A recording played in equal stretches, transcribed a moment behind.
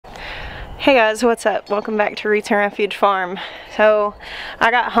Hey guys, what's up? Welcome back to Roots Refuge Farm. So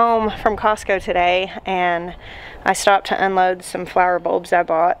I got home from Costco today and I stopped to unload some flower bulbs I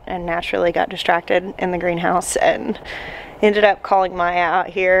bought and naturally got distracted in the greenhouse and ended up calling Maya out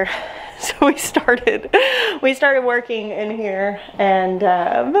here. So we started working in here and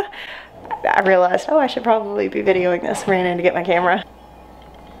I realized, oh, I should probably be videoing this. Ran in to get my camera.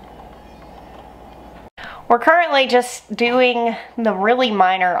 We're currently just doing the really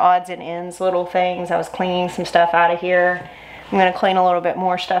minor odds and ends, little things. I was cleaning some stuff out of here. I'm gonna clean a little bit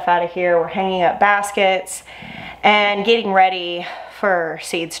more stuff out of here. We're hanging up baskets and getting ready for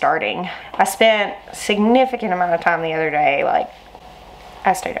seed starting. I spent a significant amount of time the other day, like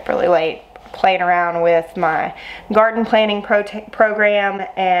I stayed up really late playing around with my garden planning program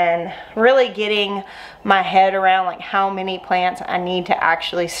and really getting my head around like how many plants I need to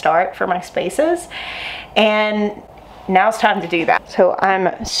actually start for my spaces, and now it's time to do that. So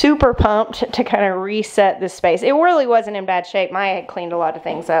I'm super pumped to kind of reset this space. It really wasn't in bad shape. Maya had cleaned a lot of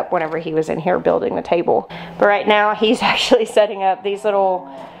things up whenever he was in here building the table, but right now he's actually setting up these little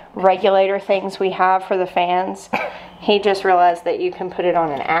regulator things we have for the fans. He just realized that you can put it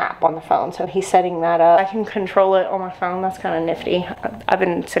on an app on the phone, so he's setting that up. I can control it on my phone. That's kind of nifty. I've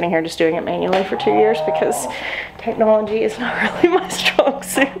been sitting here just doing it manually for 2 years because technology is not really my strong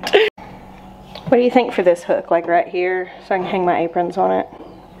suit. What do you think for this hook, like right here, so I can hang my aprons on it?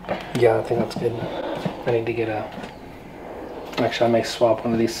 Yeah, I think that's good. I need to get a... Actually, I may swap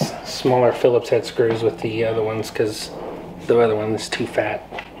one of these smaller Phillips head screws with the other ones because the other one is too fat.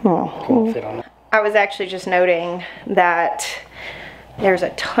 Oh. It won't fit on it. I was actually just noting that there's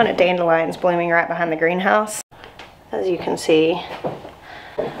a ton of dandelions blooming right behind the greenhouse. As you can see,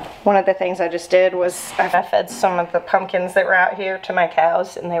 one of the things I just did was I fed some of the pumpkins that were out here to my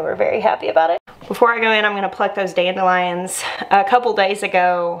cows and they were very happy about it. Before I go in, I'm going to pluck those dandelions. A couple days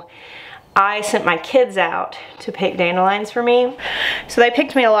ago, I sent my kids out to pick dandelions for me. So they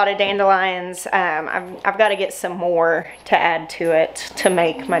picked me a lot of dandelions. I've got to get some more to add to it to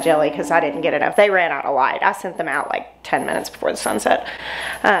make my jelly because I didn't get enough. They ran out of light. I sent them out like 10 minutes before the sunset.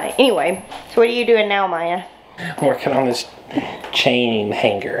 Anyway, so what are you doing now, Maya? I'm working on this chain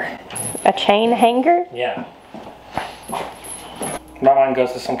hanger. A chain hanger? Yeah. My mind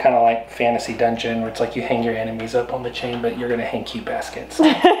goes to some kind of like fantasy dungeon where it's like you hang your enemies up on the chain, but you're gonna hang cute baskets.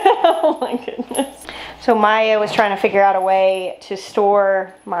 Oh my goodness. So Maya was trying to figure out a way to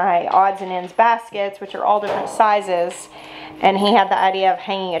store my odds and ends baskets, which are all different sizes, and he had the idea of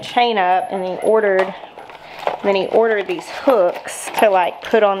hanging a chain up, and he ordered these hooks to like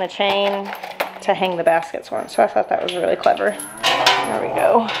put on the chain to hang the baskets on. So I thought that was really clever. There we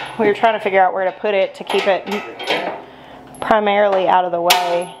go. We were trying to figure out where to put it to keep it primarily out of the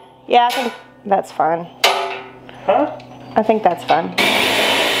way. Yeah, I think that's fun. Huh? I think that's fun.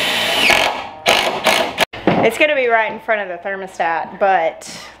 It's gonna be right in front of the thermostat, but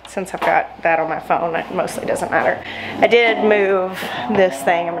since I've got that on my phone, it mostly doesn't matter. I did move this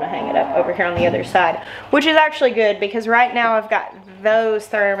thing. I'm gonna hang it up over here on the other side, which is actually good because right now I've got those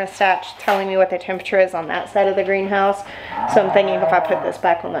thermostats telling me what the temperature is on that side of the greenhouse. So I'm thinking if I put this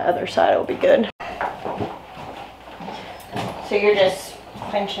back on the other side, it'll be good. So you're just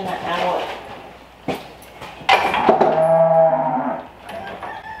pinching that out.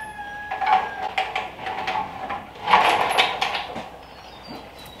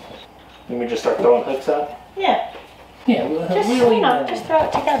 Let me just start throwing hooks out? Yeah. Yeah, we'll Just, willy-nilly. just throw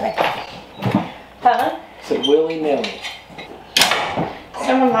it together. Huh? So willy-nilly.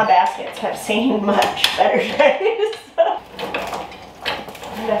 Some of my baskets have seen much better days. I'm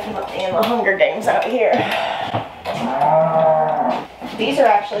definitely in the Hunger Games out here. These are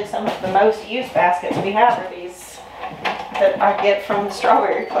actually some of the most used baskets we have, are these that I get from the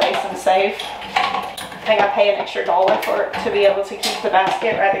strawberry place and save. I think I pay an extra $1 for it to be able to keep the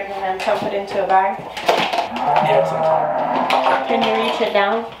basket rather than then dump it into a bag. Yeah, it's on top. Can you reach it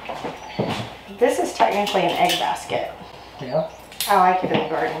down? This is technically an egg basket. Yeah? I like it in the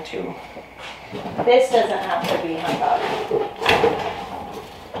garden too. This doesn't have to be hung up.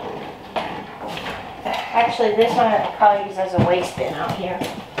 Actually, this one I probably use as a waste bin out here.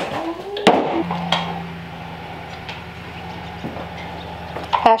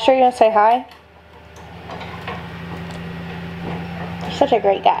 Asher, you want to say hi? You're such a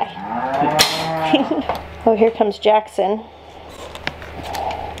great guy. Oh, here comes Jackson.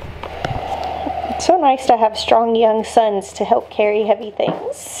 It's so nice to have strong young sons to help carry heavy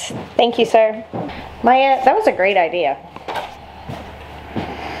things. Thank you, sir. Maya, that was a great idea.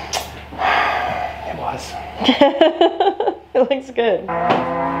 It was. It looks good.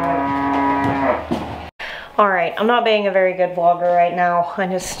 All right, I'm not being a very good vlogger right now. I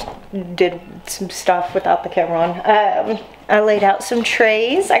just did some stuff without the camera on. I laid out some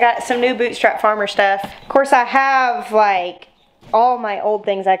trays. I got some new Bootstrap Farmer stuff. Of course, I have like all my old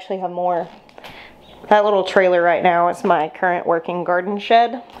things. I actually have more. That little trailer right now is my current working garden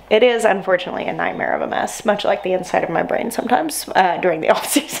shed. It is unfortunately a nightmare of a mess, much like the inside of my brain sometimes during the off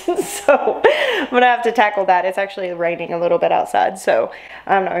season. So I'm gonna have to tackle that. It's actually raining a little bit outside, so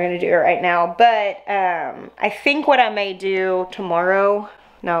I'm not gonna do it right now. But I think what I may do tomorrow,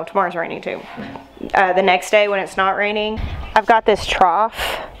 no, tomorrow's raining too. The next day when it's not raining, I've got this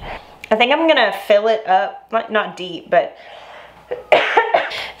trough. I think I'm gonna fill it up, not deep, but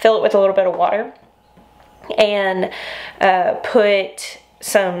fill it with a little bit of water and put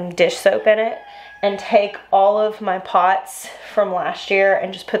some dish soap in it and take all of my pots from last year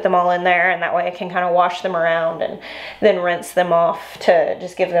and just put them all in there, and that way I can kind of wash them around and then rinse them off to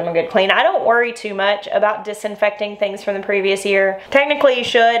just give them a good clean. I don't worry too much about disinfecting things from the previous year. Technically you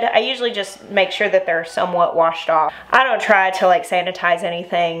should. I usually just make sure that they're somewhat washed off. I don't try to like sanitize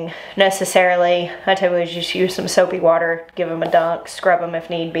anything necessarily. I typically just use some soapy water, give them a dunk, scrub them if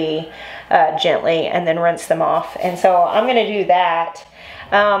need be, gently, and then rinse them off. And so I'm gonna do that.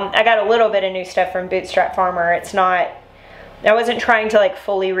 I got a little bit of new stuff from Bootstrap Farmer. It's not, I wasn't trying to like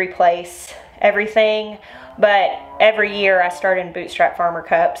fully replace everything, but every year I start in Bootstrap Farmer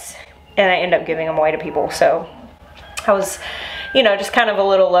cups and I end up giving them away to people. So I was, you know, just kind of a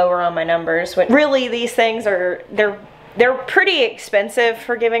little lower on my numbers. But really these things are, they're pretty expensive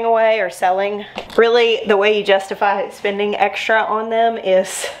for giving away or selling. Really the way you justify spending extra on them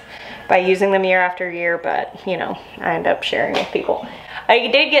is by using them year after year, but you know, I end up sharing with people. I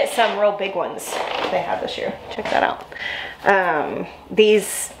did get some real big ones they have this year. Check that out.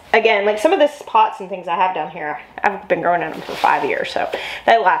 These, again, like some of this pots and things I have down here, I've been growing in them for 5 years, so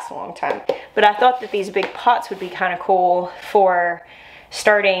they last a long time. But I thought that these big pots would be kind of cool for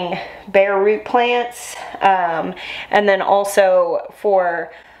starting bare root plants, and then also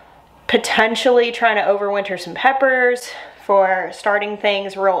for potentially trying to overwinter some peppers, for starting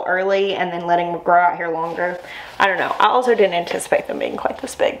things real early and then letting them grow out here longer. I don't know. I also didn't anticipate them being quite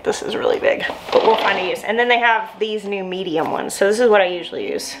this big. This is really big, but we'll find a use. And then they have these new medium ones. So this is what I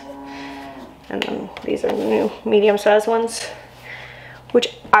usually use. And then these are the new medium sized ones,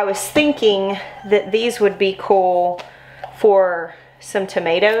 which I was thinking that these would be cool for some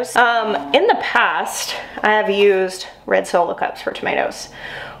tomatoes. In the past, I have used red solo cups for tomatoes,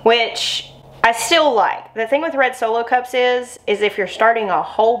 which I still like. The thing with red solo cups is if you're starting a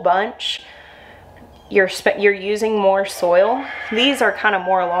whole bunch, you're using more soil. These are kind of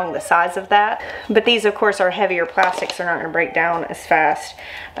more along the size of that, but these of course are heavier plastics. They're not going to break down as fast.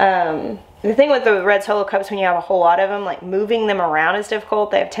 The thing with the red solo cups, when you have a whole lot of them, like moving them around is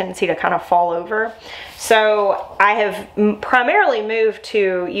difficult. They have a tendency to kind of fall over. So I have primarily moved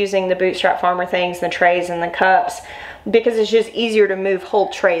to using the Bootstrap Farmer things, the trays and the cups, because it's just easier to move whole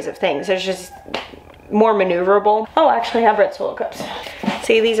trays of things. It's just more maneuverable. Oh, I actually have red solo cups.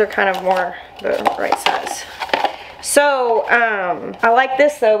 See, these are kind of more the right size. So I like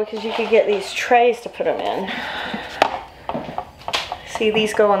this though, because you could get these trays to put them in. See,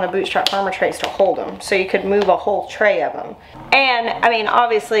 these go on the Bootstrap Farmer trays to hold them, so you could move a whole tray of them. And I mean,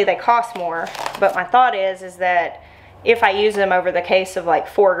 obviously they cost more, but my thought is that if I use them over the case of like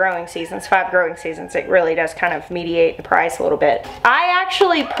 4 growing seasons, 5 growing seasons, it really does kind of mediate the price a little bit. I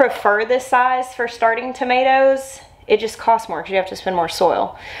actually prefer this size for starting tomatoes. It just costs more because you have to spend more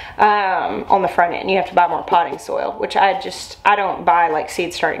soil on the front end. You have to buy more potting soil, which I don't buy like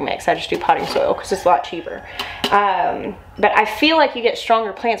seed starting mix. I just do potting soil because it's a lot cheaper. But I feel like you get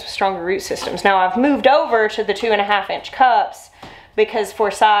stronger plants with stronger root systems. Now I've moved over to the 2.5 inch cups because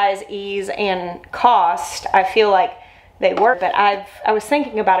for size, ease, and cost, I feel like they work. But I was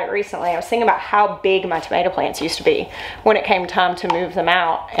thinking about it recently. I was thinking about how big my tomato plants used to be when it came time to move them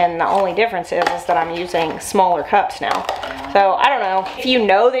out, and the only difference is that I'm using smaller cups now. So I don't know, if you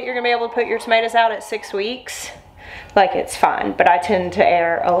know that you're gonna be able to put your tomatoes out at 6 weeks, like it's fine, but I tend to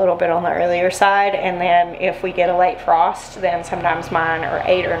err a little bit on the earlier side. And then if we get a late frost, then sometimes mine are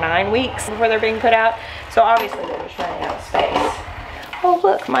 8 or 9 weeks before they're being put out. So obviously they're just running out of space. Oh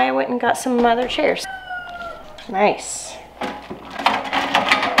look, Maya went and got some other chairs. Nice.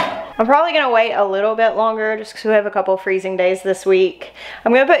 I'm probably gonna wait a little bit longer just because we have a couple freezing days this week.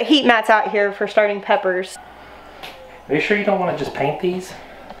 I'm gonna put heat mats out here for starting peppers. Are you sure you don't want to just paint these?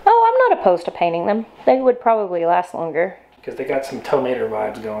 Oh, I'm not opposed to painting them. They would probably last longer. Because they got some tomato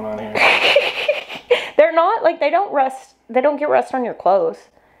vibes going on here. They're not, like, they don't rust, they don't get rust on your clothes.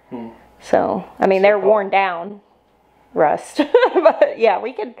 So, I mean, they're worn down rust. But yeah,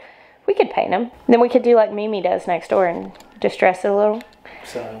 we could We could paint them. Then we could do like Mimi does next door and distress it a little.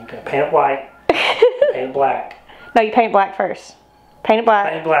 So you can paint it white, paint it black. No, you paint black first. Paint it black.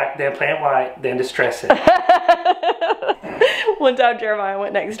 Paint it black, then paint it white, then distress it. One time Jeremiah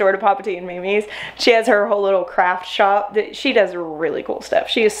went next door to Papa T and Mimi's. She has her whole little craft shop. She does really cool stuff.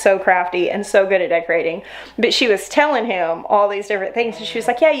 She is so crafty and so good at decorating. But she was telling him all these different things. And she was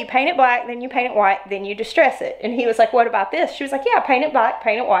like, yeah, you paint it black, then you paint it white, then you distress it. And he was like, what about this? She was like, yeah, paint it black,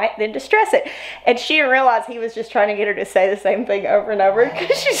 paint it white, then distress it. And she didn't realize he was just trying to get her to say the same thing over and over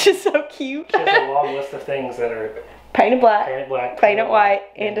because she's just so cute. She has a long list of things that are paint it black, paint it white,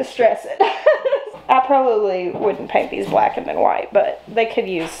 and distress it. I probably wouldn't paint these black and then white, but they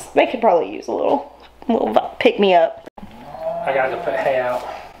could probably use a little pick me up. I gotta go put hay out.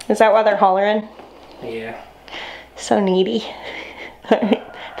 Is that why they're hollering? Yeah. So needy.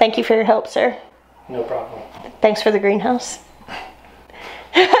 Thank you for your help, sir. No problem. Thanks for the greenhouse.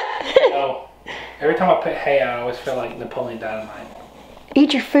 No. Every time I put hay out, I always feel like Napoleon Dynamite.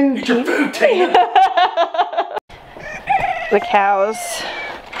 Eat your food, Eat your food, Tina. The cows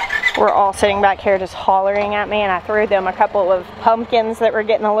were all sitting back here just hollering at me, and I threw them a couple of pumpkins that were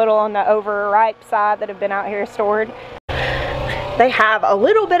getting a little on the overripe side that have been out here stored. They have a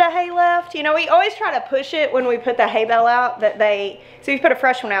little bit of hay left. You know, we always try to push it when we put the hay bale out so if you put a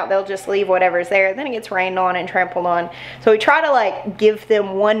fresh one out, they'll just leave whatever's there. Then it gets rained on and trampled on. So we try to like give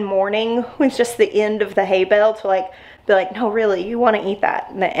them one morning with just the end of the hay bale to like be like, no, really, you want to eat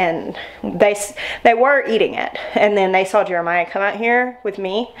that. And they were eating it. And then they saw Jeremiah come out here with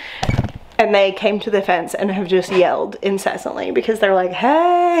me, and they came to the fence and have just yelled incessantly because they're like,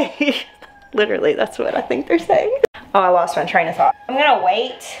 hey. Literally, that's what I think they're saying. Oh, I lost my train of thought. I'm gonna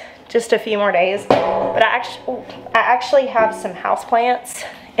wait just a few more days, but I actually have some houseplants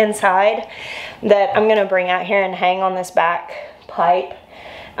inside that I'm gonna bring out here and hang on this back pipe.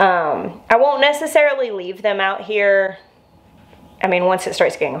 I won't necessarily leave them out here. I mean, once it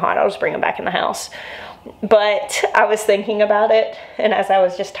starts getting hot, I'll just bring them back in the house. But I was thinking about it, and as I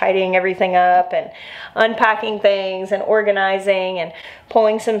was just tidying everything up and unpacking things and organizing and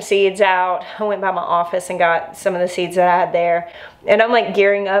pulling some seeds out, I went by my office and got some of the seeds that I had there. And I'm like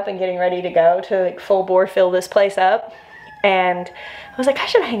gearing up and getting ready to go to like full bore fill this place up. And I was like, I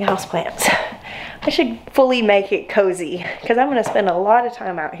should hang houseplants. I should fully make it cozy because I'm going to spend a lot of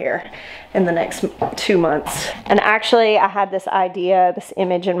time out here in the next 2 months. And actually, I had this idea, this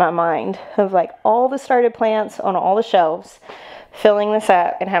image in my mind of like all the started plants on all the shelves, filling this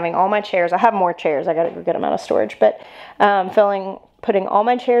up and having all my chairs. I have more chairs. I got to go get them out of storage. But putting all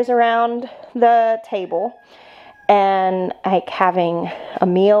my chairs around the table and like having a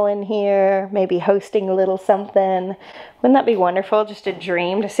meal in here, maybe hosting a little something. Wouldn't that be wonderful? Just a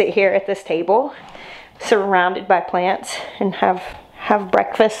dream to sit here at this table surrounded by plants and have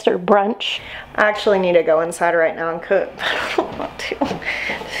breakfast or brunch. I actually need to go inside right now and cook, but I don't want to.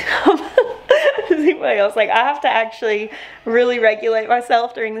 Anybody else, like, I have to actually really regulate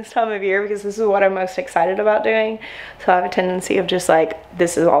myself during this time of year because this is what I'm most excited about doing. So I have a tendency of just like,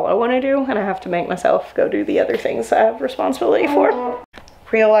 this is all I want to do, and I have to make myself go do the other things I have responsibility for.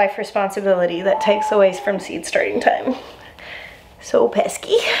 Real life responsibility that takes away from seed starting time. So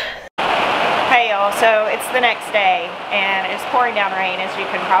pesky. Hey y'all, so it's the next day and it's pouring down rain, as you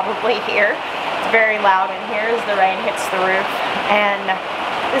can probably hear. It's very loud in here as the rain hits the roof, and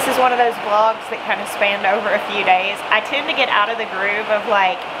this is one of those vlogs that kind of spanned over a few days. I tend to get out of the groove of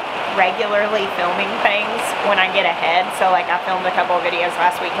like regularly filming things when I get ahead. So like I filmed a couple of videos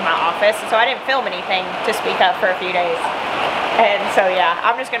last week in my office, so I didn't film anything to speak of for a few days. And so yeah,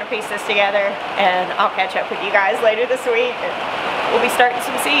 I'm just gonna piece this together and I'll catch up with you guys later this week. We'll be starting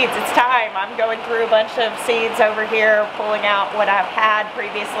some seeds. It's time. I'm going through a bunch of seeds over here, pulling out what I've had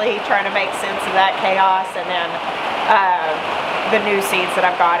previously, trying to make sense of that chaos, and then the new seeds that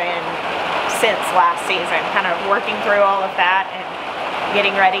I've gotten since last season, kind of working through all of that and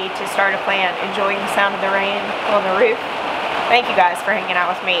getting ready to start a plant, enjoying the sound of the rain on the roof. Thank you guys for hanging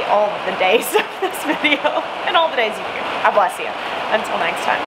out with me all the days of this video and all the days of you. I bless you. Until next time.